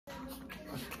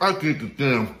I get the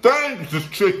damn thing. It's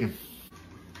just chicken.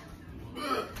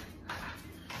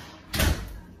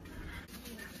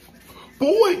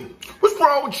 Boy, what's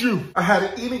wrong with you? I had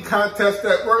an eating contest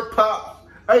at work, Pop.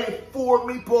 I ate 4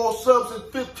 meatball subs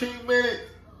in 15 minutes.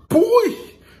 Boy,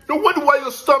 no wonder why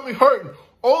your stomach hurting.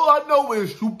 All I know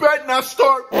is you better not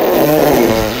start.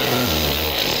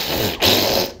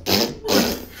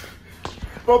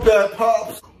 My bad,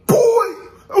 Pops. Boy,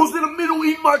 I was in the middle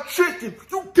eating my chicken.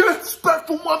 You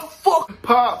disrespectful motherfucker.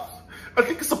 Pops, I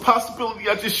think it's a possibility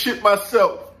I just shit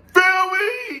myself. Feel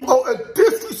me? Oh, a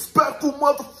disrespectful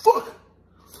motherfucker.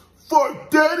 For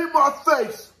dead in my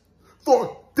face.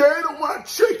 For dead on my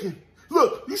chicken.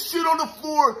 Look, you shit on the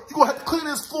floor. You gonna have to clean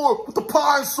this floor with the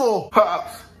Pine-Sol.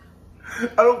 Pops,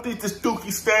 I don't think this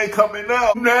dookie stain coming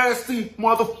out. Nasty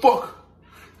motherfucker.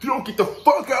 You don't get the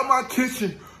fuck out of my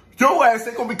kitchen. Your ass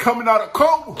ain't gonna be coming out of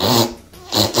coma.